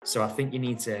So I think you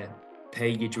need to pay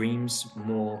your dreams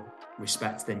more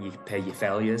respect than you pay your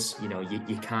failures.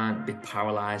 You can't be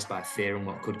paralyzed by fear and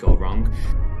what could go wrong.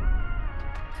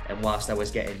 And whilst I was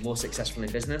getting more successful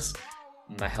in business,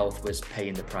 my health was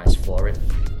paying the price for it.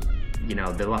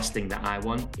 The last thing that I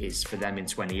want is for them in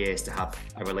 20 years to have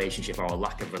a relationship or a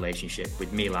lack of relationship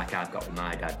with me like I've got with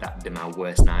my dad. That'd be my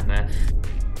worst nightmare.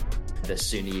 The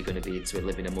sooner you're going to be to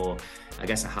living a more,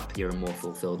 a happier and more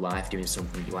fulfilled life, doing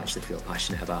something you actually feel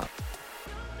passionate about.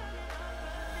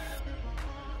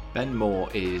 Ben Moore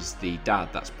is the dad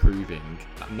that's proving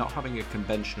that not having a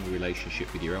conventional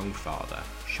relationship with your own father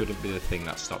shouldn't be the thing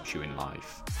that stops you in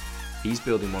life. He's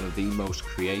building one of the most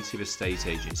creative estate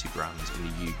agency brands in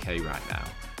the UK right now,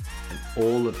 and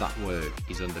all of that work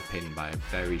is underpinned by a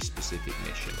very specific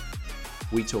mission.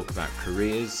 We talk about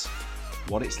careers,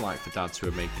 what it's like for dads who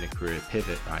are making a career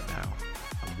pivot right now,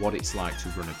 and what it's like to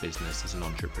run a business as an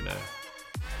entrepreneur.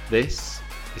 This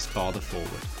is Father Forward.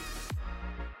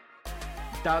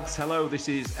 Dads, hello, this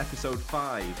is episode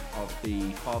 5 of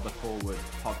the Father Forward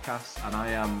podcast, and I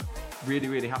am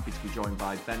really happy to be joined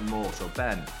by Ben Moore. So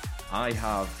Ben, I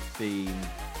have been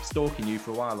stalking you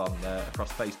for a while on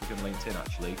across Facebook and LinkedIn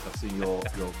actually. I've seen your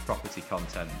property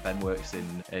content. Ben works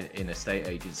in a estate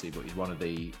agency, but he's one of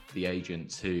the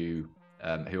agents who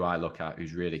I look at,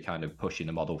 who's really kind of pushing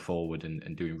the model forward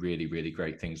and doing really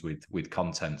great things with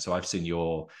content. So I've seen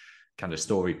your kind of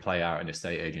story play out in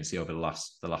estate agency over the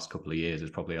last couple of years, as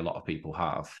probably a lot of people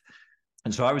have.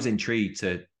 And so I was intrigued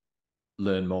to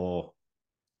learn more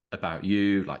about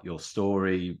you, like your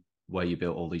story, where you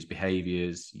built all these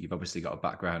behaviors. You've obviously got a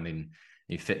background in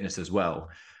fitness as well.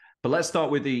 But let's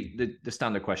start with the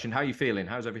standard question. How are you feeling?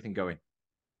 How's everything going?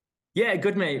 Yeah,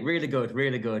 good, mate. Really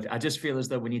good. I just feel as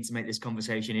though we need to make this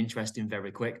conversation interesting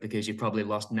very quick, because you probably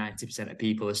lost 90% of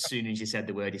people as soon as you said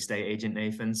the word estate agent,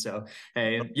 Nathan. So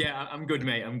yeah, I'm good,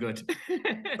 mate. I'm good.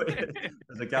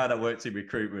 As a guy that works in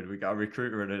recruitment, we got a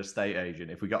recruiter and an estate agent.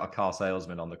 If we got a car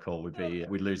salesman on the call,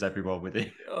 we'd lose everyone with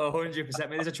it. Oh, 100%. Mate,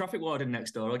 there's a traffic warden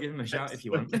next door. I'll give him a shout if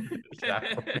you want.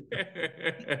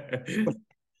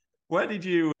 Where did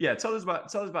you? Yeah, tell us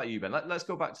about you, Ben. Let's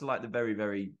go back to like the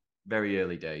very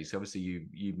early days. So obviously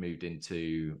you moved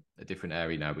into a different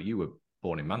area now, but you were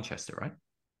born in Manchester, right?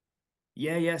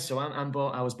 Yeah. So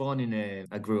I was born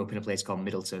I grew up in a place called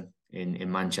Middleton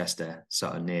in Manchester,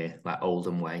 sort of near like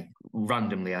Oldham Way.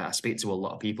 Randomly, I speak to a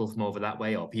lot of people from over that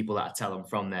way, or people that I tell them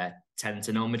from there tend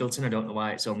to know Middleton. I don't know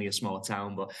why, it's only a small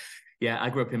town, but yeah, I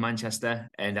grew up in Manchester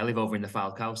and I live over in the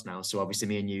Falk House now. So obviously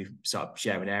me and you sort of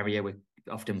share an area. We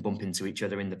often bump into each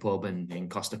other in the pub and in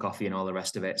Costa Coffee and all the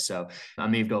rest of it. So I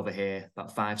moved over here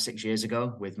about 5-6 years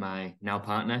ago with my now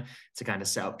partner to kind of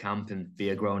set up camp and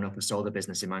be a grown-up. I sold a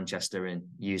business in Manchester and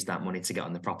used that money to get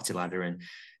on the property ladder.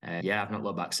 And yeah, I've not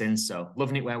looked back since. So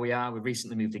loving it where we are. We've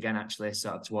recently moved again, actually.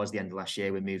 So towards the end of last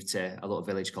year, we moved to a little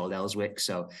village called Ellswick.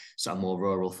 So sort of more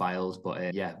rural filed,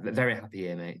 but yeah, very happy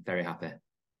here, mate. Very happy.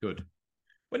 Good.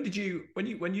 When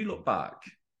you look back,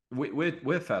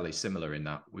 we're fairly similar in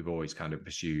that we've always kind of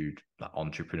pursued that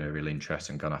entrepreneurial interest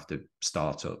and gone after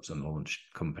startups and launched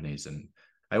companies. And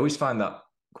I always find that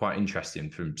quite interesting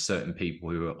from certain people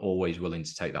who are always willing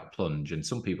to take that plunge, and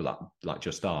some people that like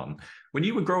just aren't. When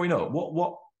you were growing up,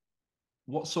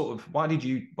 what sort of why did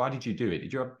you do it?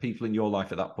 Did you have people in your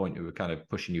life at that point who were kind of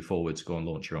pushing you forward to go and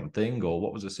launch your own thing, or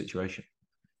what was the situation?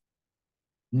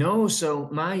 No, so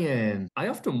I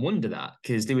often wonder that,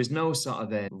 because there was no sort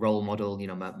of a role model.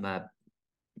 My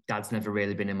dad's never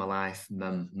really been in my life.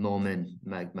 My mum and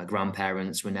my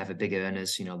grandparents were never big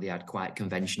earners. They had quite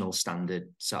conventional, standard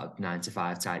sort of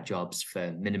 9-to-5 type jobs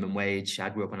for minimum wage. I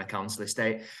grew up on a council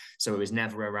estate, so it was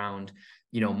never around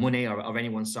money or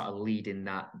anyone sort of leading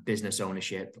that business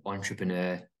ownership,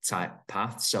 entrepreneur type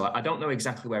path. So I don't know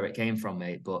exactly where it came from,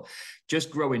 mate, but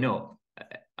just growing up,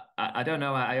 I don't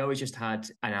know. I always just had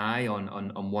an eye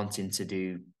on wanting to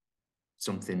do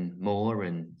something more.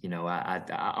 And,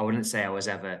 I wouldn't say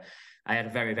I had a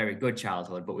very good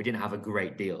childhood, but we didn't have a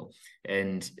great deal.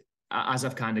 And as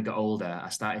I've kind of got older, I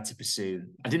started to pursue,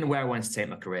 I didn't know where I wanted to take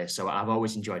my career. So I've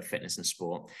always enjoyed fitness and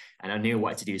sport, and I knew I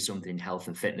wanted to do something in health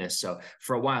and fitness. So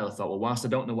for a while I thought, well, whilst I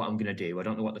don't know what I'm going to do, I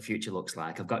don't know what the future looks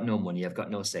like. I've got no money. I've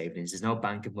got no savings. There's no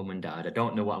bank of mum and dad. I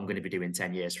don't know what I'm going to be doing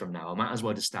 10 years from now. I might as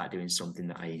well just start doing something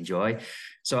that I enjoy.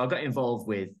 So I got involved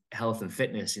with health and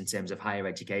fitness in terms of higher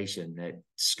education at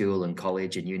school and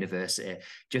college and university,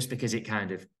 just because it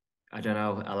kind of, I don't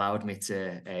know, allowed me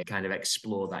to kind of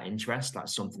explore that interest.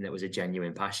 That's something that was a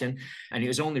genuine passion. And it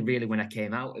was only really when I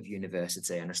came out of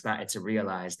university and I started to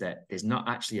realize that there's not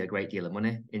actually a great deal of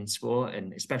money in sport.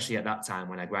 And especially at that time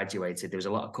when I graduated, there was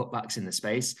a lot of cutbacks in the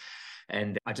space.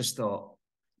 And I just thought,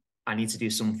 I need to do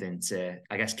something to,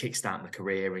 I guess, kickstart my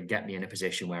career and get me in a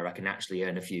position where I can actually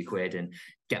earn a few quid and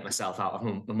get myself out of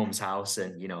my mum's house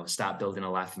and, start building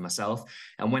a life for myself.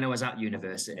 And when I was at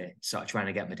university, sort of trying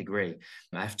to get my degree,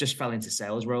 I just fell into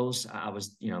sales roles. I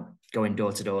was, going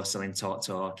door to door selling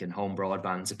talk and home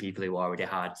broadband to people who already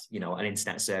had, an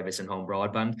internet service and home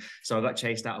broadband. So I got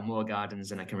chased out of more gardens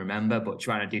than I can remember, but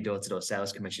trying to do door to door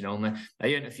sales commission only.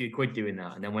 I earned a few quid doing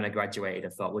that. And then when I graduated, I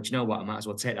thought, well, you know what? I might as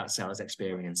well take that sales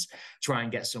experience, try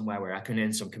and get somewhere where I can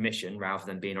earn some commission rather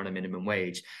than being on a minimum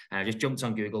wage. And I just jumped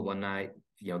on Google one night,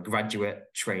 graduate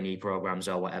trainee programs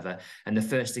or whatever. And the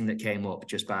first thing that came up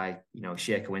just by,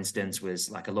 sheer coincidence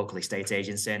was like a local estate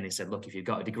agency. And they said, look, if you've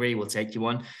got a degree, we'll take you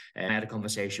on. And I had a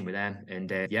conversation with them and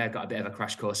got a bit of a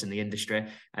crash course in the industry.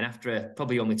 And after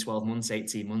probably only 12 months,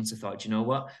 18 months, I thought, you know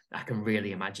what, I can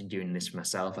really imagine doing this for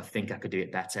myself. I think I could do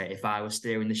it better. If I was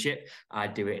steering the ship,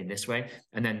 I'd do it in this way.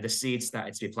 And then the seeds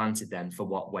started to be planted then for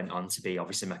what went on to be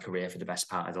obviously my career for the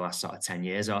best part of the last sort of 10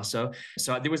 years or so.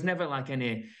 So there was never like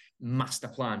any master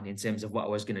plan in terms of what I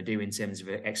was going to do in terms of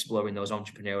exploring those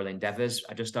entrepreneurial endeavors.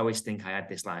 I just always think I had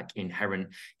this like inherent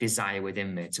desire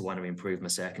within me to want to improve my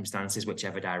circumstances,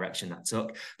 whichever direction that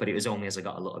took. But it was only as I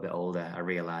got a little bit older, I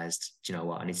realized, do you know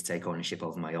what, I need to take ownership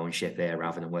over my own ship here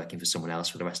rather than working for someone else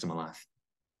for the rest of my life.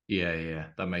 Yeah,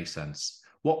 that makes sense.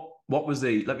 What was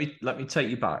the, let me take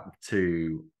you back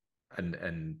to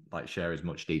and like share as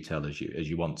much detail as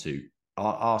you want to.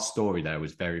 Our story there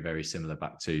was very, very similar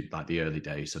back to like the early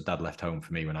days. So dad left home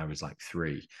for me when I was like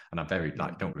 3, and I very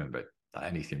like don't remember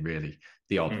anything really.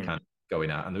 The odd kind of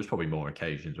going out, and there was probably more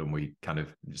occasions when we kind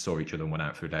of saw each other and went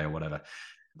out for a day or whatever.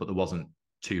 But there wasn't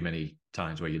too many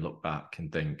times where you look back and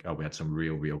think, oh, we had some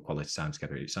real quality time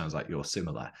together. It sounds like you're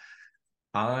similar.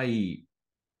 I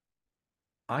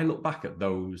look back at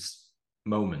those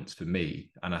moments for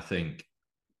me, and I think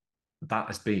that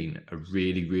has been a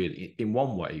really, in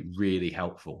one way, really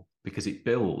helpful, because it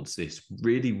builds this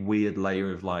really weird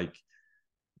layer of like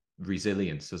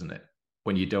resilience, doesn't it?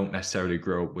 When you don't necessarily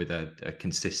grow up with a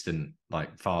consistent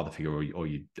like father figure or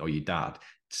your dad,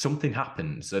 something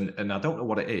happens, and I don't know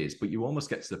what it is, but you almost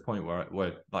get to the point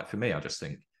where like for me, I just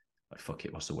think, like, fuck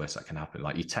it, what's the worst that can happen?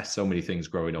 Like you test so many things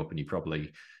growing up, and you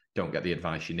probably don't get the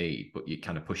advice you need, but you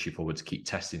kind of push you forward to keep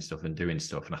testing stuff and doing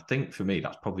stuff. And I think for me,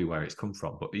 that's probably where it's come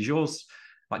from. But is yours,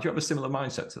 like, do you have a similar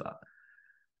mindset to that?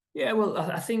 Yeah, well,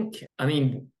 I think,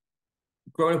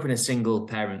 growing up in a single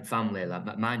parent family,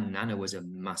 like my nana was a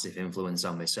massive influence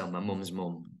on me. So my mum's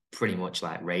mum pretty much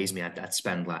like raised me. I'd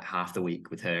spend like half the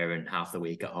week with her and half the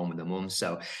week at home with the mum.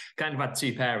 So kind of had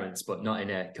two parents, but not in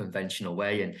a conventional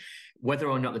way. And whether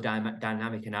or not the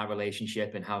dynamic in our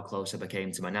relationship and how close I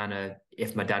became to my nana,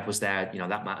 if my dad was there,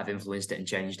 that might have influenced it and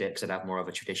changed it, because I'd have more of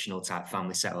a traditional type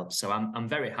family setup. So I'm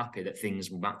very happy that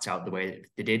things mapped out the way that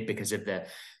they did, because of the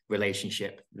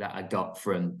relationship that I got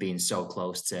from being so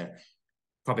close to,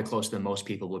 probably closer than most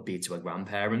people would be to a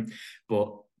grandparent.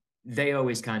 But they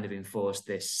always kind of enforced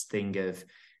this thing of,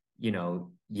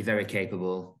 you're very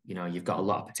capable, you've got a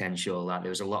lot of potential. Like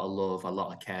there was a lot of love, a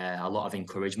lot of care, a lot of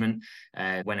encouragement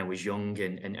when I was young.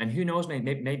 And who knows,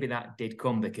 maybe that did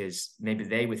come because maybe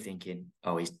they were thinking,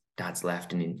 oh, his dad's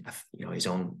left and his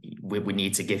own, we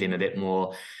need to give him a bit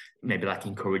more, maybe like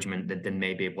encouragement than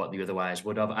maybe what they otherwise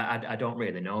would have. I don't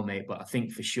really know, mate, but I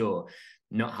think for sure,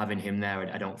 not having him there,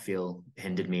 I don't feel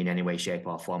hindered me in any way, shape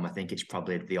or form. I think it's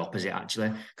probably the opposite, actually,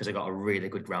 because I got a really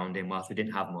good grounding. Whilst we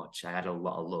didn't have much, I had a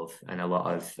lot of love and a lot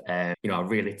of, a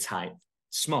really tight,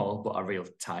 small, but a real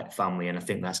tight family. And I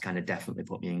think that's kind of definitely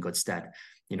put me in good stead,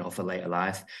 for later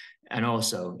life. And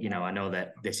also, I know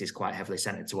that this is quite heavily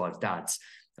centered towards dads.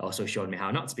 It also showed me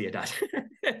how not to be a dad.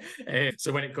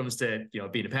 So when it comes to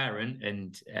being a parent,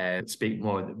 and speak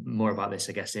more about this,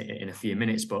 I guess, in a few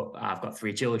minutes, but I've got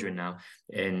 3 children now,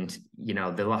 and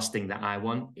the last thing that I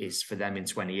want is for them in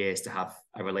 20 years to have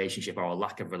a relationship or a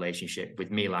lack of relationship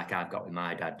with me like I've got with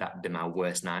my dad. That'd be my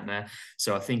worst nightmare.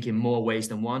 So I think in more ways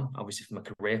than one, obviously from a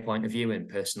career point of view and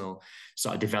personal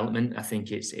sort of development, I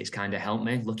think it's kind of helped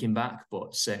me looking back,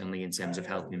 but certainly in terms of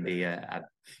helping me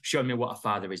showing me what a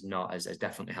father is not has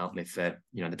definitely helped me for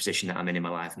the position that I'm in my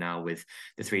life now with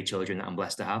the 3 children that I'm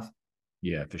blessed to have.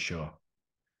 Yeah, for sure.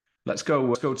 Let's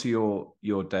go to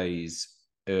your days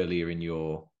earlier in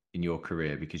your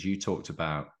career, because you talked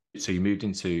about, so you moved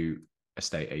into a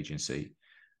state agency.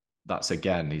 That's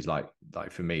again is like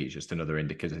for me, it's just another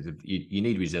indicator. You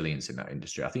need resilience in that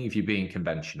industry. I think if you're being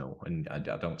conventional, and I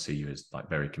don't see you as like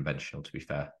very conventional, to be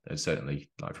fair, and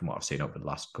certainly like from what I've seen over the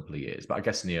last couple of years, but I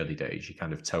guess in the early days you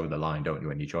kind of toe the line, don't you?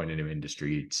 When you join a new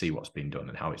industry, you see what's been done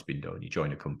and how it's been done. You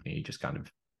join a company, you just kind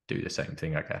of do the same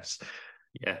thing, I guess.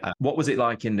 Yeah. What was it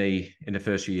like in the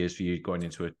first few years for you going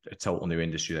into a total new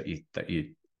industry that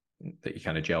you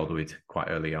kind of gelled with quite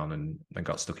early on and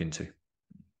got stuck into?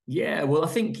 Yeah, well, I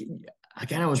think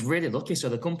again, I was really lucky. So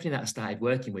the company that I started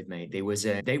working with, mate, they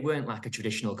weren't like a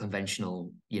traditional,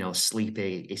 conventional,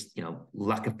 sleepy,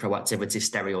 lack of proactivity,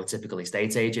 stereotypical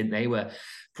estate agent. They were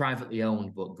privately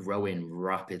owned but growing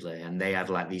rapidly, and they had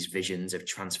like these visions of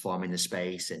transforming the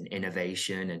space and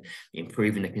innovation and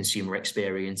improving the consumer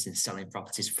experience and selling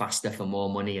properties faster for more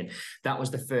money. And that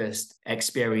was the first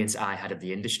experience I had of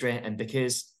the industry. And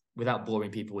because without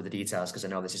boring people with the details, because I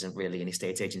know this isn't really an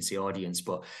estate agency audience,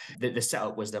 but the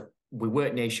setup was that we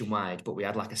worked nationwide, but we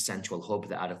had like a central hub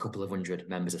that had a couple of hundred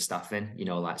members of staff in,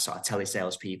 like sort of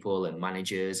telesales people and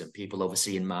managers and people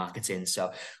overseeing marketing.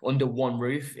 So under one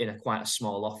roof in quite a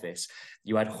small office,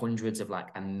 you had hundreds of like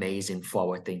amazing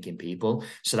forward thinking people.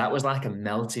 So that was like a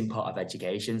melting pot of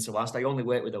education. So whilst I only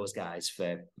worked with those guys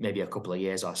for maybe a couple of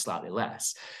years or slightly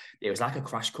less, it was like a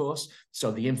crash course.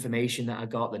 So the information that I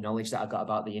got, the knowledge that I got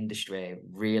about the industry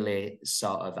really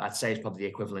sort of, I'd say it's probably the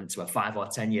equivalent to a 5 or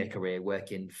 10 year career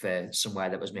working for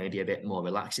somewhere that was maybe a bit more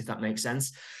relaxed, if that makes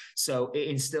sense. So it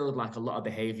instilled like a lot of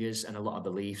behaviors and a lot of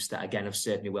beliefs that again have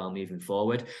served me well moving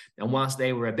forward. And whilst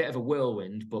they were a bit of a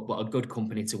whirlwind, but a good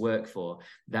company to work for,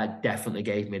 that definitely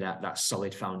gave me that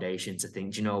solid foundation to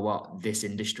think, do you know what? This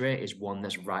industry is one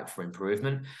that's ripe for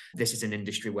improvement. This is an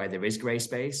industry where there is grey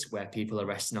space, where people are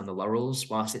resting on the laurels.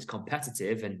 Whilst it's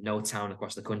competitive and no town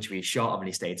across the country is short of an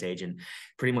estate agent,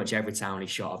 pretty much every town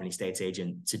is short of an estate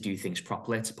agent to do things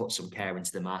properly, to put some care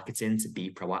into the marketing, to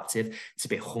be proactive, to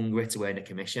be hungry to earn a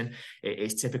commission.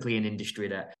 It's typically an industry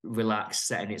that relaxed,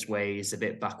 set in its ways, a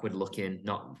bit backward looking,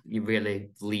 not really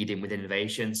leading with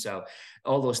innovation. So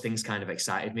all those things kind of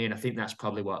excited me. And I think that's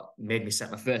probably what made me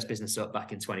set my first business up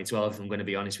back in 2012, if I'm going to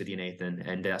be honest with you, Nathan.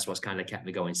 And that's what's kind of kept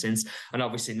me going since. And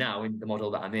obviously now in the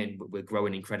model that I'm in, we're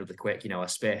growing incredibly quick. I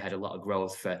spearhead a lot of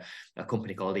growth for a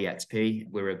company called EXP.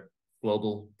 We're a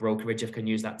global brokerage, if I can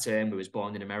use that term. We was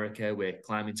born in America. We're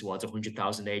climbing towards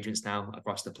 100,000 agents now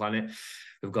across the planet.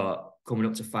 We've got coming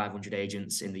up to 500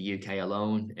 agents in the UK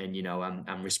alone. And,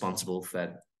 I'm responsible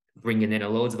for bringing in a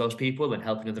load of those people and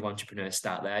helping other entrepreneurs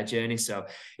start their journey. So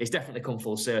it's definitely come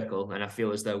full circle. And I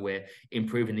feel as though we're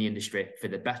improving the industry for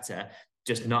the better,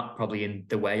 just not probably in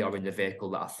the way or in the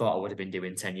vehicle that I thought I would have been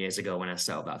doing 10 years ago when I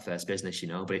set up that first business,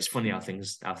 but it's funny how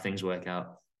things work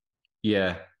out.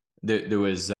 Yeah. There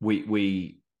was,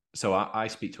 so I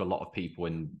speak to a lot of people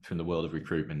from the world of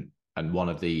recruitment. And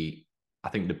I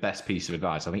think the best piece of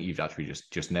advice, I think you've actually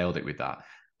just nailed it with that.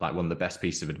 Like one of the best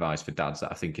pieces of advice for dads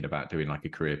that are thinking about doing like a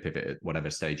career pivot at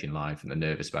whatever stage in life, and they're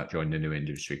nervous about joining a new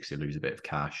industry because they lose a bit of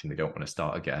cash and they don't want to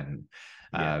start again,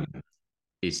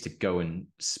 is to go and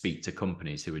speak to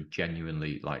companies who are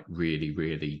genuinely like really,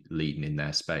 really leading in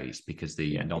their space, because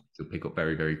the knowledge will pick up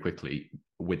very, very quickly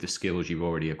with the skills you've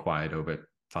already acquired over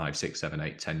 5, 6, 7,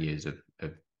 8, 10 years of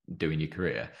doing your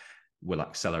career will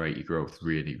accelerate your growth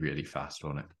really, really fast,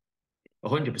 won't it?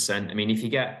 100%. I mean, if you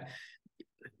get,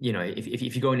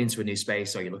 if you're going into a new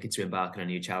space or you're looking to embark on a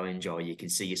new challenge, or you can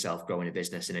see yourself growing a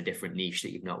business in a different niche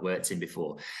that you've not worked in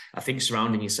before, I think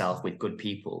surrounding yourself with good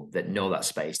people that know that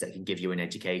space, that can give you an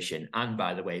education and,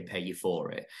 by the way, pay you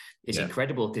for it, is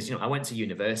incredible. Because, I went to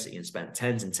university and spent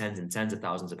tens and tens and tens of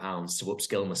thousands of pounds to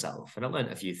upskill myself. And I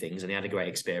learned a few things and I had a great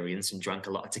experience and drank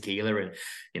a lot of tequila and,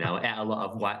 ate a lot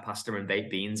of white pasta and baked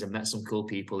beans and met some cool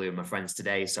people who are my friends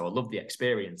today. So I love the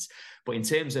experience. But in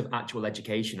terms of actual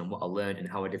education and what I learned and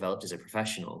how I developed as a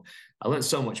professional, I learned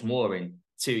so much more in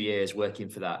 2 years working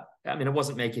for that. I mean, I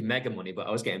wasn't making mega money, but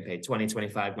I was getting paid 20,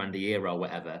 25 grand a year or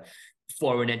whatever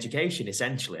for an education,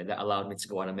 essentially, that allowed me to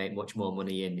go on and make much more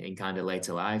money in kind of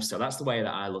later life. So that's the way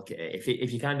that I look at it.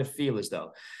 If you kind of feel as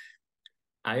though,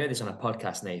 I heard this on a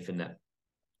podcast, Nathan, that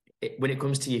when it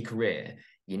comes to your career,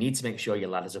 you need to make sure your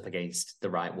ladder's up against the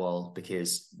right wall,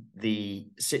 because the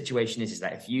situation is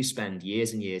that if you spend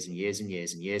years and years and years and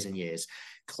years and years and years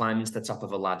climbing to the top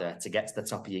of a ladder to get to the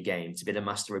top of your game, to be the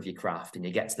master of your craft, and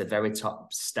you get to the very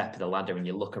top step of the ladder and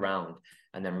you look around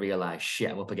and then realize, shit,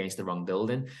 I'm up against the wrong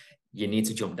building, you need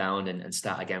to jump down and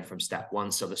start again from step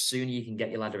one. So the sooner you can get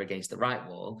your ladder against the right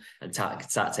wall and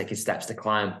start taking steps to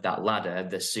climb that ladder,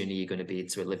 the sooner you're going to be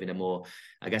to living a more,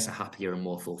 I guess, a happier and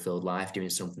more fulfilled life, doing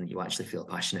something that you actually feel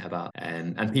passionate about.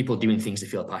 And people doing things they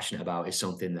feel passionate about is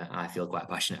something that I feel quite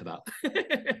passionate about.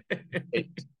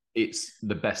 It's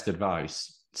the best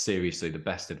advice. Seriously, the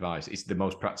best advice. It's the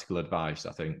most practical advice,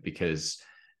 I think, because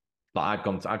like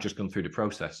I've just gone through the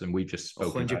process, and we've just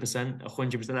spoken 100%,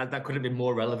 100%. That could have been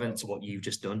more relevant to what you've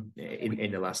just done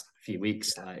in the last few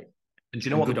weeks. Like, and do you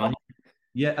know what?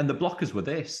 Yeah, and the blockers were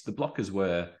this. The blockers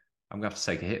were, I'm going to have to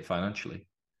take a hit financially.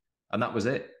 And that was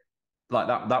it. Like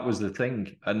that was the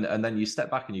thing. And then you step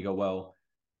back and you go, well,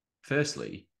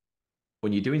 firstly,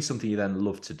 when you're doing something you then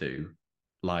love to do,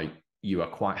 like you are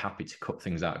quite happy to cut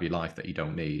things out of your life that you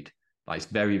don't need. Like it's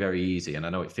very, very easy. And I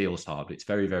know it feels hard, but it's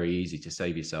very, very easy to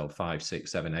save yourself 5,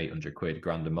 6, 7, 800 quid,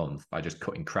 grand a month by just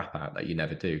cutting crap out that you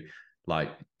never do.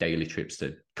 Like daily trips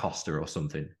to Costa or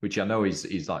something, which I know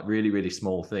is like really, really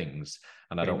small things.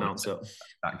 And I It don't want mounts up.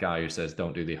 that guy who says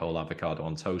don't do the whole avocado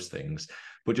on toast things,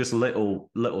 but just little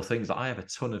things. That I have a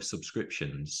ton of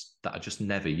subscriptions that I just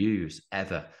never use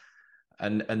ever.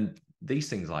 And these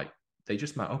things, like, they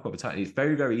just mount up over time. It's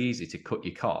very, very easy to cut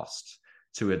your costs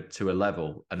to a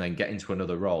level and then get into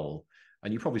another role.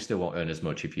 And you probably still won't earn as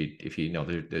much if you know,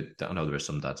 I know there are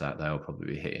some dads out there who'll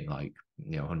probably be hitting like,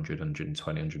 100,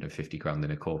 120, 150 grand in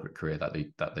a corporate career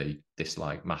that they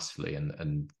dislike massively,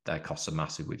 and their costs are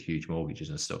massive with huge mortgages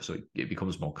and stuff. So it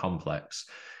becomes more complex.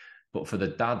 But for the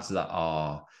dads that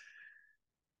are,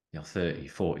 30,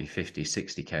 40, 50,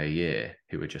 60K a year,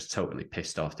 who are just totally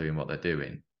pissed off doing what they're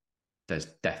doing, there's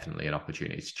definitely an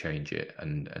opportunity to change it,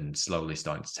 and slowly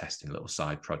starting to test in little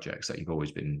side projects that you've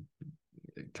always been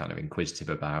kind of inquisitive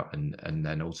about, and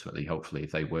then ultimately, hopefully,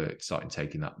 if they work, starting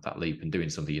taking that leap and doing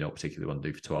something you don't particularly want to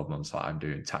do for 12 months, like I'm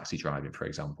doing taxi driving, for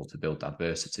example, to build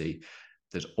adversity.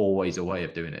 There's always a way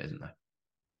of doing it, isn't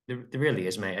there? There really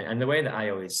is, mate. And the way that I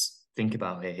always think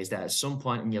about it is that at some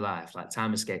point in your life, like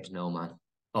time escapes no man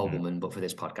or woman, but for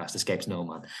this podcast, escapes no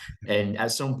man. And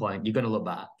at some point, you're going to look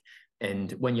back.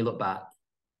 And when you look back,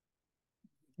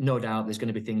 no doubt there's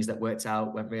going to be things that worked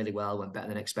out, went really well, went better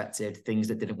than expected, things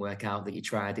that didn't work out, that you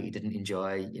tried, that you didn't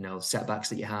enjoy, setbacks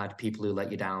that you had, people who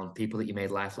let you down, people that you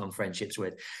made lifelong friendships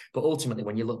with. But ultimately,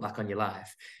 when you look back on your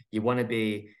life, you want to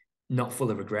be not full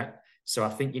of regret. So I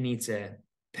think you need to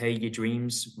pay your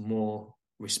dreams more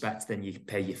respect than you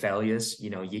pay your failures.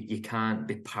 You can't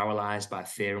be paralyzed by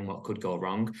fear and what could go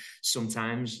wrong.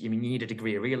 Sometimes, you need a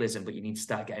degree of realism, but you need to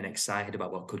start getting excited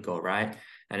about what could go right.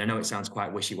 And I know it sounds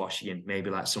quite wishy-washy and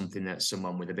maybe like something that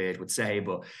someone with a beard would say,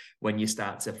 but when you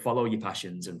start to follow your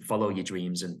passions and follow your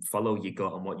dreams and follow your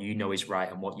gut and what you know is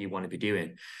right and what you want to be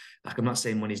doing, like, I'm not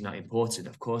saying money's not important.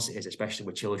 Of course it is, especially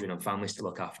with children and families to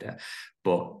look after.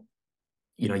 But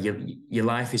your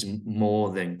life is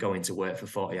more than going to work for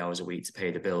 40 hours a week to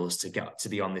pay the bills, to get to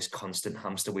be on this constant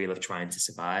hamster wheel of trying to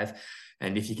survive.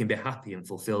 And if you can be happy and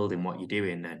fulfilled in what you're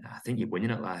doing, then I think you're winning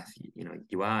at life.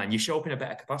 You are, and you show up in a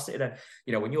better capacity. Then,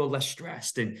 when you're less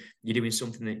stressed and you're doing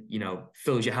something that,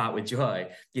 fills your heart with joy,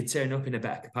 you turn up in a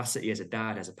better capacity as a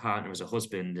dad, as a partner, as a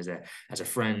husband, as a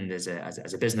friend, as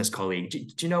a business colleague. Do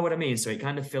you know what I mean? So it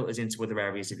kind of filters into other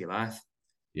areas of your life.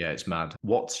 Yeah, it's mad.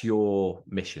 What's your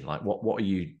mission? Like, what are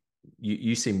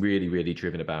you seem really, really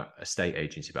driven about estate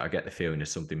agency, but I get the feeling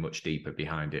there's something much deeper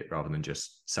behind it rather than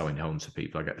just selling homes to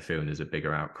people. I get the feeling there's a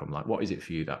bigger outcome. Like, what is it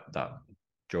for you that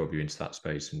drove you into that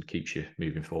space and keeps you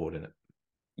moving forward in it?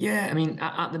 Yeah, I mean,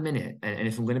 at the minute, and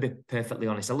if I'm going to be perfectly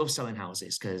honest, I love selling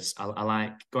houses because I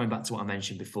like going back to what I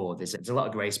mentioned before. There's a lot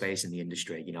of grey space in the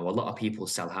industry. A lot of people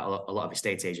a lot of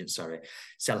estate agents,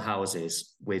 sell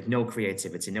houses with no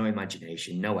creativity, no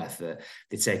imagination, no effort.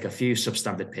 They take a few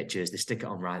substandard pictures, they stick it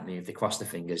on Rightmove, they cross their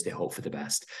fingers, they hope for the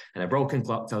best. And a broken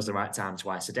clock tells the right time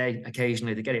twice a day.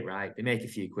 Occasionally, they get it right, they make a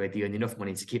few quid, they earn enough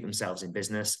money to keep themselves in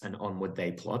business, and onward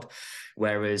they plod.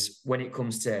 Whereas when it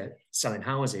comes to selling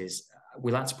houses,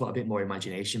 we like to put a bit more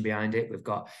imagination behind it. We've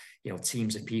got,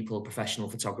 teams of people, professional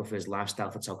photographers,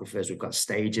 lifestyle photographers. We've got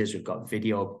stages, we've got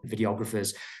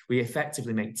videographers. We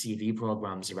effectively make TV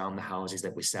programs around the houses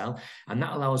that we sell. And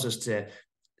that allows us to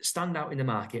stand out in the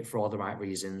market for all the right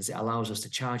reasons. It allows us to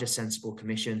charge a sensible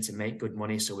commission to make good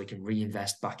money so we can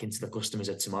reinvest back into the customers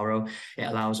of tomorrow. It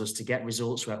allows us to get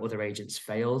results where other agents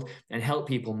failed and help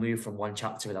people move from one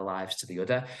chapter of their lives to the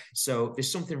other. So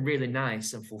there's something really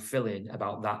nice and fulfilling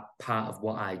about that part of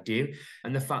what I do.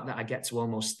 And the fact that I get to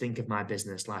almost think of my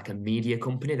business like a media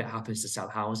company that happens to sell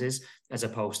houses, as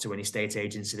opposed to an estate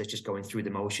agency that's just going through the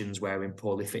motions, wearing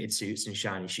poorly fitted suits and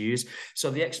shiny shoes. So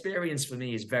the experience for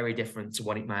me is very different to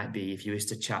what it might be if you was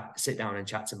to sit down and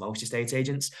chat to most estate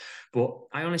agents. But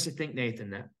I honestly think,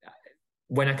 Nathan, that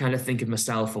when I kind of think of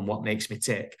myself and what makes me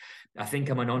tick, I think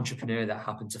I'm an entrepreneur that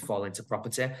happened to fall into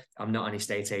property. I'm not an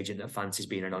estate agent that fancies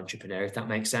being an entrepreneur, if that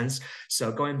makes sense.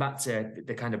 So going back to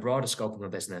the kind of broader scope of my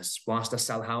business, whilst I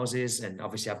sell houses, and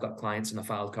obviously I've got clients on the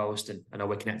Fylde Coast, and I know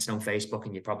we're connected on Facebook,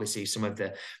 and you probably see some of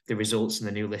the results and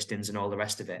the new listings and all the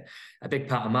rest of it. A big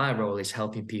part of my role is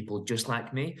helping people just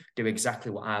like me do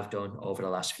exactly what I've done over the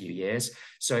last few years.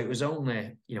 So it was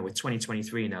only, with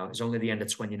 2023 now, it was only the end of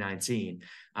 2019,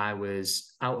 I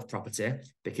was out of property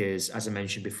because, as I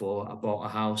mentioned before, poor. I bought a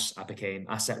house. I became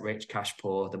asset rich, cash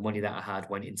poor. The money that I had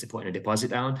went into putting a deposit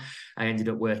down. I ended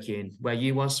up working where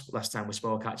you was last time we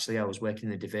spoke. Actually, I was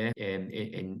working in the Devere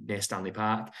in near Stanley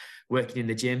Park, working in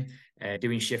the gym,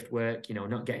 doing shift work.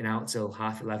 Not getting out till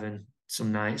 11:30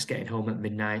 some nights, getting home at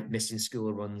midnight, missing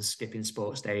school runs, skipping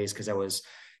sports days because I was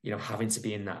having to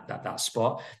be in that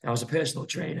spot. I was a personal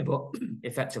trainer, but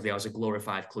effectively I was a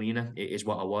glorified cleaner, it is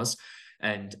what I was.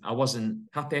 And I wasn't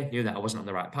happy, knew that I wasn't on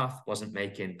the right path, wasn't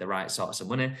making the right sorts of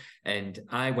money. And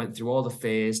I went through all the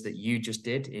fears that you just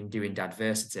did in doing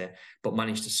Dadversity, but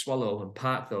managed to swallow and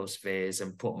park those fears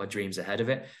and put my dreams ahead of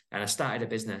it. And I started a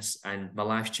business and my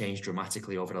life's changed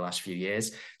dramatically over the last few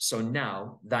years. So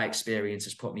now that experience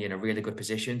has put me in a really good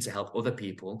position to help other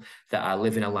people that are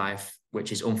living a life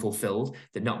which is unfulfilled.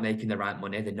 They're not making the right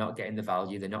money. They're not getting the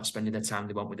value. They're not spending the time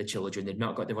they want with the children. They've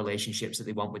not got the relationships that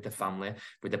they want with the family,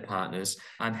 with the partners.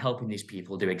 I'm helping these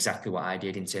people do exactly what I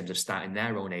did in terms of starting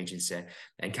their own agency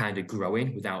and kind of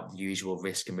growing without the usual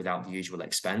risk and without the usual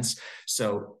expense.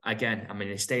 So again, I'm an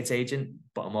estate agent,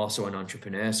 but I'm also an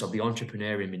entrepreneur. So the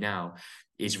entrepreneur in me now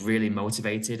is really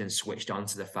motivated and switched on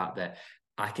to the fact that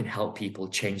I can help people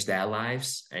change their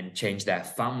lives and change their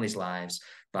families' lives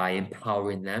by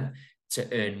empowering them to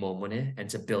earn more money and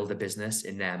to build a business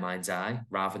in their mind's eye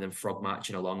rather than frog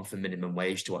marching along for minimum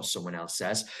wage to what someone else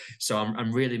says. So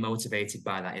I'm really motivated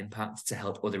by that impact to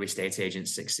help other estate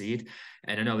agents succeed.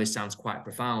 And I know this sounds quite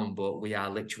profound, but we are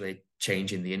literally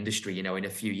changing the industry. In a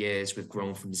few years, we've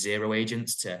grown from 0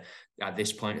 agents to, at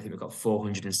this point, I think we've got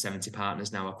 470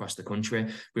 partners now across the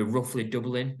country. We're roughly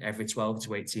doubling every 12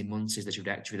 to 18 months is the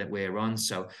trajectory that we're on.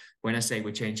 So when I say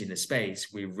we're changing the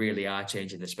space, we really are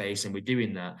changing the space, and we're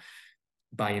doing that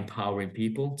by empowering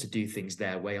people to do things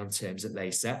their way on terms that they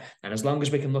set. And as long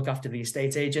as we can look after the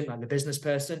estate agent and the business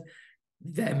person,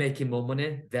 they're making more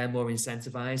money, they're more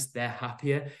incentivized, they're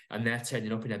happier, and they're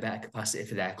turning up in a better capacity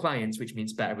for their clients, which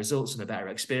means better results and a better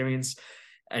experience.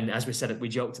 And as we said, we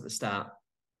joked at the start,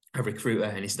 a recruiter,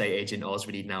 an estate agent, all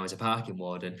we need now is a parking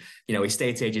warden.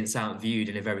 Estate agents aren't viewed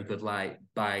in a very good light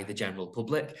by the general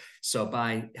public. So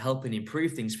by helping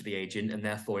improve things for the agent and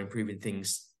therefore improving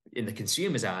things in the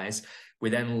consumer's eyes, we're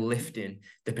then lifting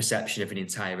the perception of an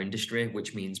entire industry,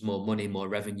 which means more money, more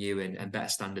revenue, and better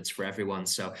standards for everyone.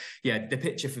 So yeah, the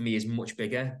picture for me is much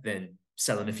bigger than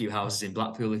selling a few houses in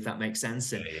Blackpool, if that makes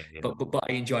sense. And Yeah. But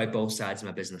I enjoy both sides of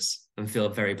my business and feel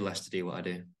very blessed to do what I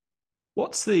do.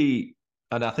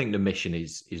 And I think the mission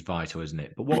is vital, isn't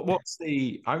it? But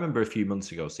I remember a few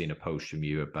months ago seeing a post from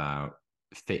you about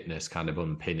fitness kind of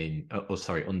underpinning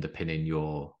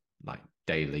your like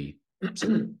daily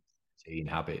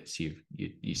habits. You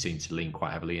seem to lean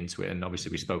quite heavily into it, and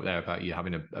obviously we spoke there about you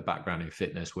having a background in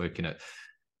fitness, working at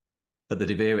the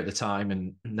Devere at the time,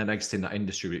 and then exiting that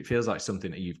industry. But it feels like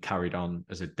something that you've carried on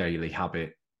as a daily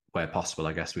habit where possible,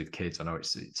 I guess, with kids. I know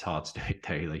it's hard to do it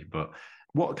daily, but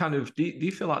what kind of do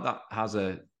you feel like that has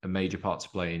a major part to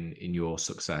play in your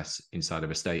success inside of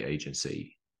a estate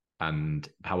agency? And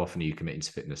how often are you committing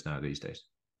to fitness now these days?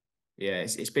 Yeah,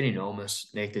 it's been enormous,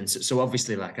 Nathan. So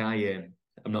obviously, like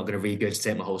I'm not going to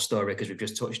regurgitate my whole story because we've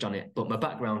just touched on it, but my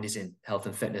background is in health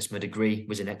and fitness. My degree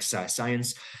was in exercise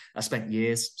science. I spent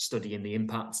years studying the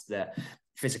impact that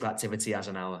physical activity has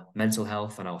on our mental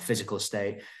health and our physical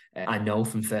state. I know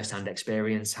from firsthand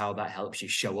experience how that helps you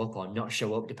show up or not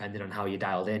show up, depending on how you're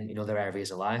dialed in other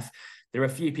areas of life. There are a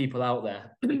few people out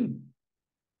there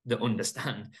that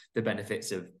understand the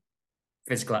benefits of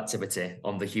physical activity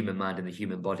on the human mind and the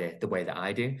human body the way that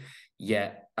I do.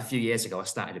 Yet a few years ago, I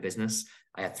started a business.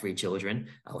 I had 3 children.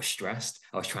 I was stressed.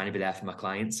 I was trying to be there for my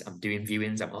clients. I'm doing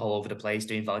viewings. I'm all over the place,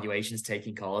 doing valuations,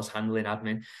 taking calls, handling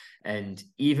admin. And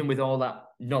even with all that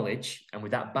knowledge and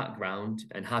with that background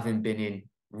and having been in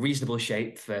reasonable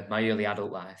shape for my early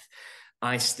adult life,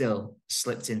 I still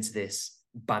slipped into this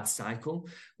bad cycle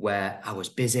where I was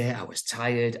busy, I was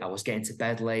tired, I was getting to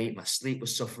bed late, my sleep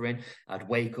was suffering. I'd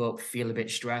wake up, feel a bit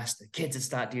stressed. The kids would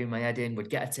start doing my head in, would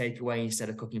get a takeaway instead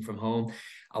of cooking from home.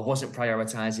 I wasn't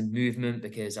prioritizing movement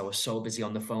because I was so busy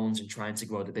on the phones and trying to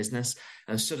grow the business.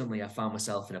 And suddenly I found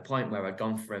myself in a point where I'd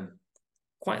gone from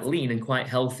quite lean and quite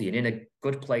healthy and in a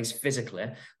good place physically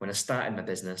when I started my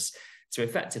business to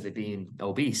effectively being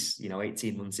obese,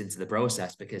 18 months into the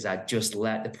process, because I just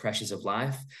let the pressures of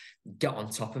life get on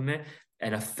top of me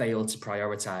and I failed to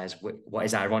prioritize what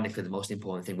is ironically the most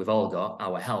important thing we've all got,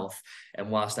 our health. And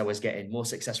whilst I was getting more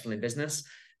successful in business,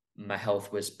 my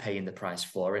health was paying the price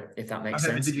for it, if that makes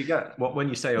sense. Did you get when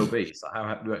you say obese?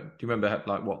 Do you remember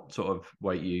like what sort of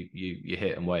weight you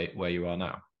hit and where you are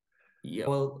now? Yeah,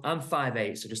 well, I'm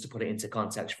 5'8", so just to put it into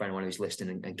context for anyone who's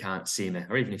listening and can't see me,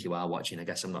 or even if you are watching, I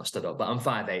guess I'm not stood up, but I'm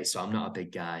 5'8", so I'm not a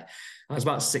big guy. I was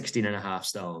about 16 and a half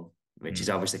stone, which is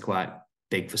Mm. obviously quite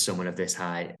big for someone of this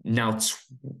height. Now,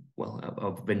 well,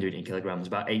 I've been doing it in kilograms,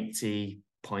 about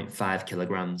 80.5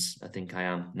 kilograms, I think I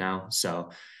am now. So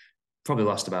probably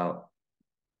lost about,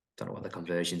 don't know what the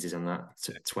conversions is on that,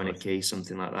 to 20 key,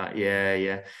 something like that. Yeah,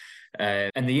 yeah.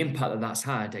 And the impact that that's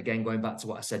had, again, going back to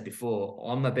what I said before,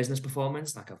 on my business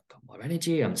performance, like I've got more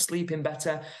energy, I'm sleeping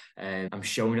better, I'm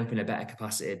showing up in a better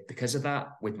capacity because of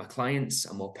that with my clients.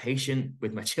 I'm more patient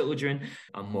with my children.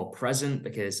 I'm more present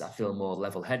because I feel more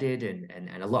level-headed,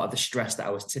 and a lot of the stress that I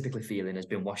was typically feeling has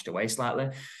been washed away slightly.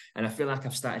 And I feel like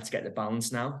I've started to get the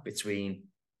balance now between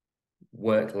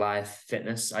work, life,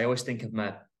 fitness. I always think of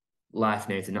my life,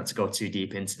 Nathan, not to go too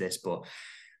deep into this, but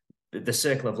the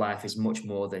circle of life is much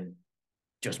more than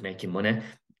just making money.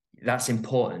 That's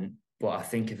important, but I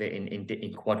think of it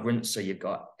in quadrants. So you've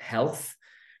got health,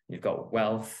 you've got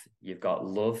wealth, you've got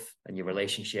love and your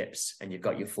relationships, and you've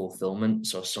got your fulfillment.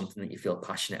 So something that you feel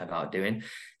passionate about doing.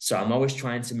 So I'm always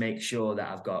trying to make sure that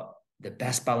I've got the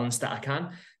best balance that I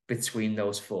can between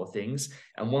those four things.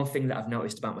 And one thing that I've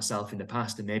noticed about myself in the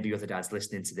past, and maybe other dads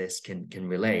listening to this can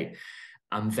relate,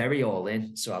 I'm very all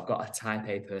in. So I've got a type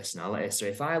A personality. So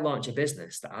if I launch a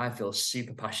business that I feel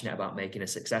super passionate about making it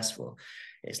successful,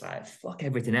 it's like, fuck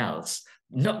everything else.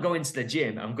 Not going to the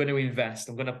gym. I'm going to invest.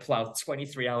 I'm going to plow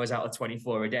 23 hours out of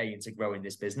 24 a day into growing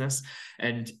this business.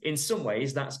 And in some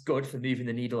ways, that's good for moving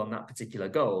the needle on that particular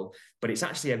goal. But it's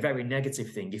actually a very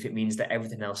negative thing if it means that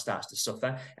everything else starts to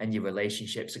suffer and your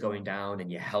relationships are going down and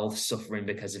your health suffering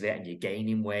because of it, and you're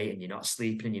gaining weight and you're not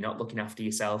sleeping and you're not looking after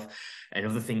yourself, and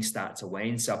other things start to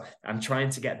wane. So I'm trying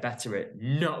to get better at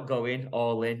not going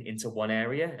all in into one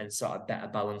area and sort of better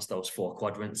balance those four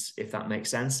quadrants, if that makes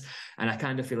sense. And I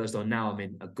kind of feel as though now I'm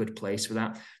in a good place for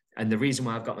that. And the reason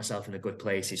why I've got myself in a good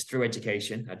place is through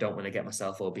education. I don't want to get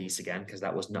myself obese again, because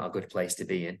that was not a good place to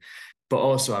be in. But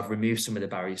also I've removed some of the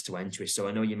barriers to entry. So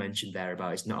I know you mentioned there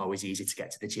about it's not always easy to get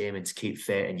to the gym and to keep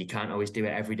fit, and you can't always do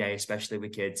it every day, especially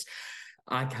with kids.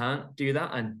 I can't do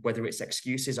that. And whether it's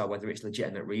excuses or whether it's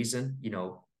legitimate reason,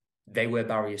 they were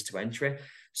barriers to entry.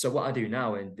 So what I do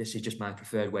now, and this is just my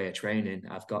preferred way of training,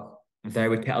 I've got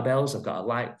varied kettlebells. I've got a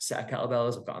light set of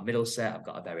kettlebells. I've got a middle set. I've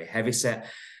got a very heavy set.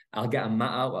 I'll get a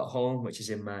mat out at home, which is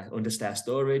in my understair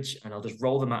storage, and I'll just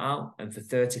roll the mat out. And for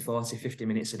 30, 40, 50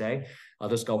 minutes a day, I'll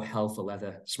just go hell for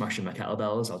leather, smashing my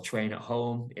kettlebells. I'll train at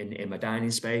home in my dining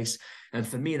space. And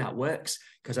for me, that works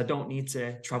because I don't need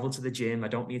to travel to the gym. I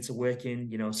don't need to work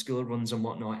in, school runs and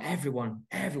whatnot. Everyone,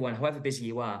 however busy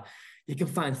you are, you can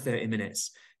find 30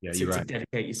 minutes to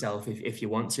dedicate yourself if you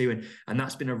want to. And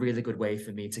that's been a really good way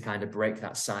for me to kind of break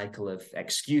that cycle of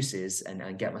excuses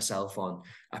and get myself on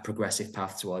a progressive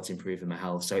path towards improving my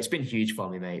health. So it's been huge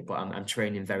for me, mate, but I'm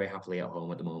training very happily at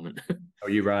home at the moment. Oh,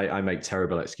 you're right. I make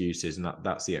terrible excuses, and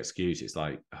that's the excuse. It's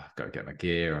like, oh, I've got to get my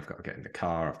gear, I've got to get in the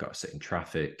car, I've got to sit in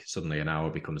traffic. Suddenly an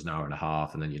hour becomes an hour and a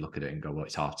half, and then you look at it and go, well,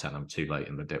 it's 10:30, I'm too late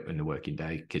in the working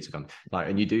day, kids are gone.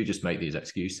 And you do just make these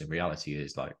excuses. In reality,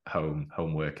 is like home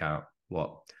workout.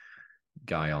 What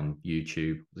guy on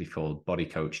YouTube, he called Body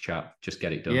Coach Chat, just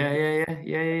get it done.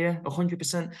 Yeah,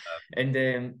 100%.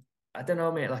 And I don't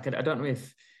know, mate, like I don't know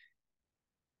if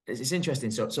it's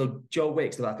interesting. So Joe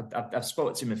Wicks, like I've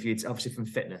spoken to him a few, obviously from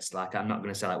fitness. Like I'm not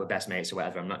going to say like we're best mates or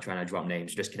whatever. I'm not trying to drop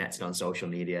names, just connected on social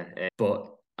media.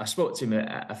 But I spoke to him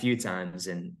a few times,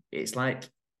 and it's like,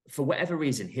 for whatever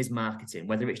reason, his marketing,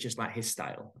 whether it's just like his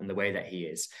style and the way that he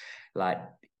is, like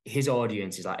his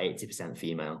audience is like 80%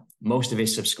 female. Most of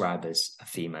his subscribers are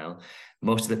female.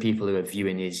 Most of the people who are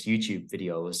viewing his YouTube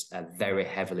videos are very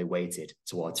heavily weighted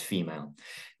towards female.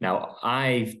 Now,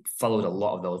 I've followed a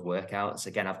lot of those workouts.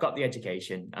 Again, I've got the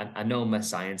education. I know my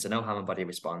science. I know how my body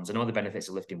responds. I know the benefits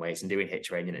of lifting weights and doing HIIT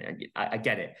training. And I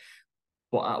get it.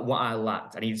 But what I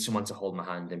lacked, I needed someone to hold my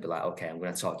hand and be like, okay, I'm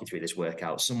going to talk you through this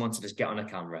workout. Someone to just get on a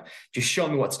camera, just show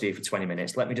me what to do for 20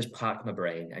 minutes. Let me just park my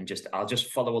brain and I'll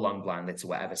just follow along blindly to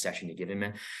whatever session you're giving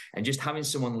me. And just having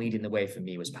someone leading the way for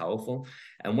me was powerful.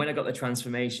 And when I got the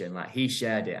transformation, like he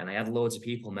shared it, and I had loads of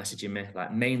people messaging me,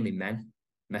 like mainly men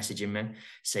messaging me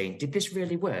saying, did this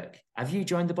really work? Have you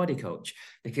joined the Body Coach?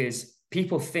 Because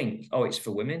people think, oh, it's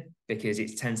for women, because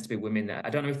it tends to be women that, I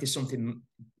don't know if there's something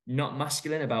not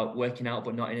masculine about working out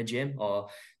but not in a gym, or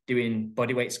doing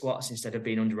bodyweight squats instead of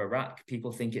being under a rack.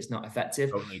 People think it's not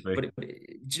effective. Totally But do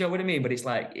you know what I mean? But it's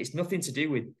like, it's nothing to do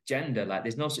with gender. Like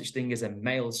there's no such thing as a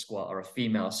male squat or a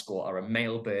female squat or a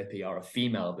male burpee or a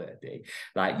female burpee.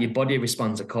 Like your body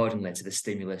responds accordingly to the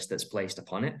stimulus that's placed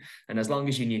upon it. And as long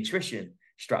as your nutrition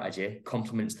strategy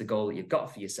complements the goal that you've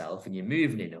got for yourself and you're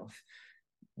moving enough,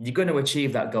 you're going to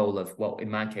achieve that goal of what in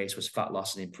my case was fat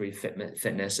loss and improved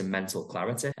fitness and mental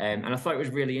clarity. And I thought it was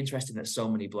really interesting that so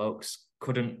many blokes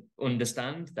couldn't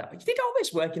understand that. You did all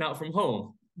this working out from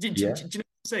home. Do you know what I'm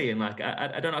saying? Like,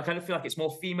 I don't know. I kind of feel like it's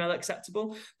more female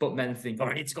acceptable, but men think, oh,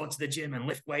 I need to go to the gym and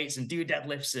lift weights and do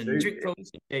deadlifts and drink protein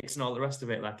shakes and all the rest of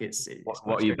it. Like, it's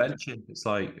what are you benching? It's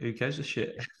like, who cares a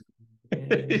shit? Yeah.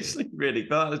 It's really,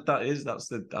 I think that's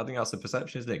the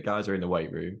perception, isn't it? Guys are in the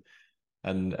weight room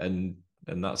and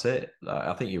that's it.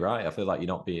 I think you're right. I feel like you're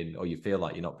not being, or you feel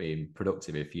like you're not being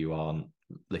productive if you aren't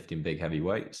lifting big, heavy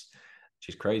weights, which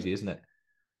is crazy, isn't it?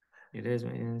 It is,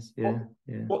 mate. It is. Yeah.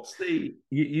 What's the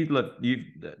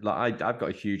I've got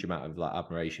a huge amount of like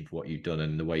admiration for what you've done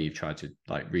and the way you've tried to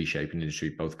like reshape an industry,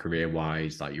 both career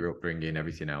wise, like your upbringing,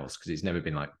 everything else, because it's never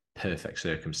been like perfect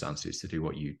circumstances to do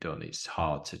what you've done. It's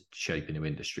hard to shape a new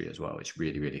industry as well. It's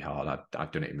really, really hard.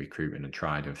 I've done it in recruitment and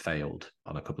tried and failed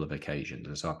on a couple of occasions,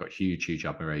 and so I've got huge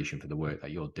admiration for the work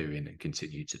that you're doing and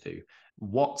continue to do.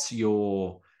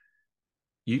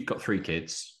 You've got 3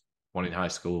 kids, 1 in high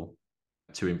school,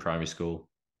 2 in primary school.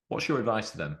 What's your advice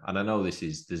to them? And I know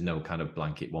there's no kind of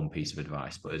blanket one piece of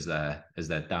advice, but as their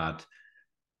dad,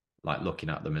 like looking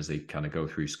at them as they kind of go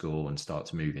through school and start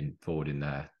to moving forward in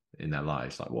their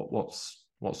lives, like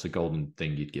what's the golden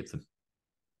thing you'd give them?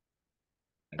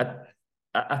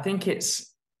 I think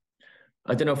it's,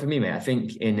 I don't know, for me, mate, I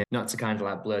think not to kind of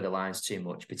like blur the lines too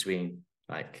much between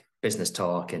like business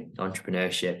talk and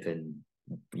entrepreneurship and,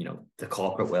 you know, the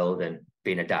corporate world and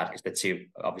being a dad, because the two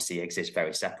obviously exist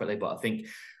very separately. But I think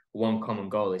one common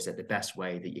goal is that the best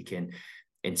way that you can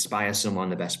inspire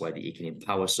someone, the best way that you can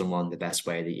empower someone, the best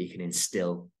way that you can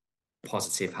instill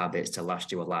positive habits to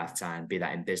last you a lifetime, be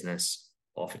that in business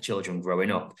or for children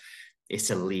growing up, is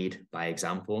to lead by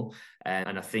example.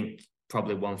 And I think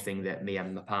probably one thing that me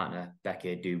and my partner,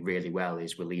 Becky, do really well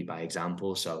is we lead by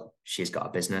example. So she's got a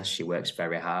business, she works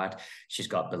very hard. She's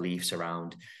got beliefs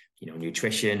around, you know,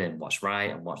 nutrition and what's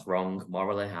right and what's wrong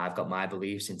morally. I've got my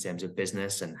beliefs in terms of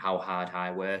business and how hard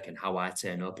I work and how I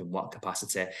turn up in what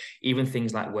capacity. Even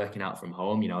things like working out from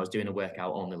home. You know, I was doing a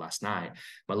workout only last night.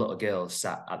 My little girl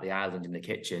sat at the island in the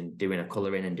kitchen doing a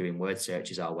colouring and doing word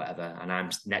searches or whatever. And I'm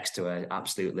next to her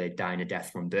absolutely dying to death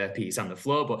from burpees on the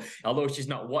floor. But although she's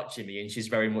not watching me and she's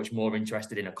very much more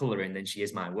interested in a colouring than she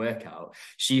is my workout,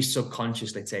 she's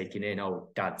subconsciously taking in, oh,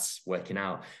 Dad's working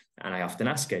out. And I often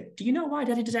ask her, do you know why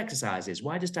Daddy does exercises?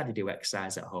 Why does Daddy do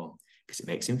exercise at home? Because it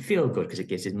makes him feel good, because it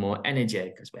gives him more energy,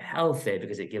 because we're healthy,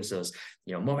 because it gives us,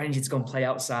 you know, more energy to go and play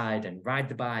outside and ride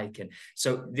the bike. And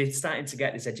so they're starting to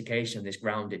get this education, this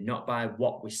grounding, not by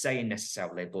what we're saying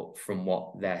necessarily, but from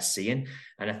what they're seeing.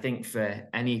 And I think for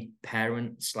any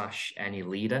parent / any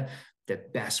leader, the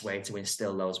best way to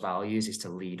instill those values is to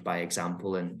lead by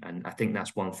example. And I think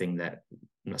that's one thing that,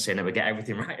 I'm not saying that we get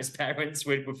everything right as parents,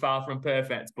 we're far from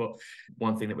perfect, but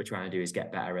one thing that we're trying to do is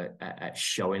get better at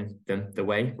showing them the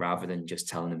way rather than just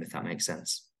telling them, if that makes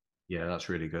sense. Yeah, that's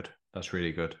really good. That's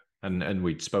really good. And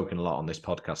we've spoken a lot on this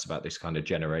podcast about this kind of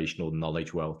generational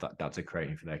knowledge wealth that dads are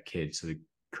creating for their kids, so they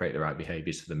create the right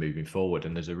behaviors for them moving forward.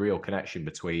 And there's a real connection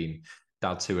between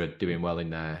dads who are doing well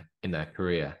in their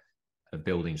career and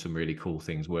building some really cool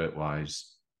things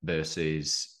work-wise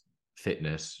versus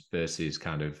fitness versus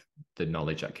kind of the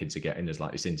knowledge that kids are getting. There's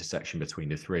like this intersection between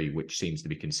the three, which seems to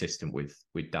be consistent with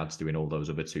dads doing all those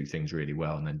other 2 things really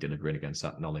well and then delivering against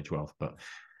that knowledge wealth. But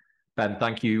Ben,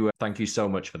 thank you so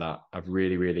much for that. I've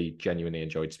really genuinely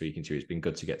enjoyed speaking to you. It's been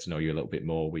good to get to know you a little bit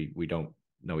more. We don't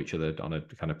know each other on a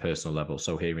kind of personal level,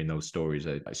 so hearing those stories,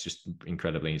 it's just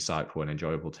incredibly insightful and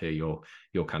enjoyable to hear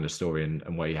your kind of story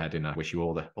and where you're heading. I wish you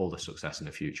all the success in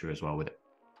the future as well with it.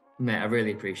 Mate, I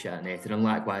really appreciate it, Nathan. And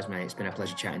likewise, mate, it's been a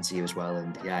pleasure chatting to you as well.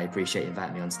 And yeah, I appreciate you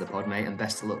inviting me onto the pod, mate. And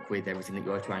best of luck with everything that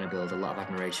you're trying to build. A lot of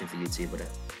admiration for you too, buddy.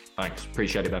 Thanks.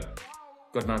 Appreciate it, Ben.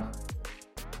 Good man.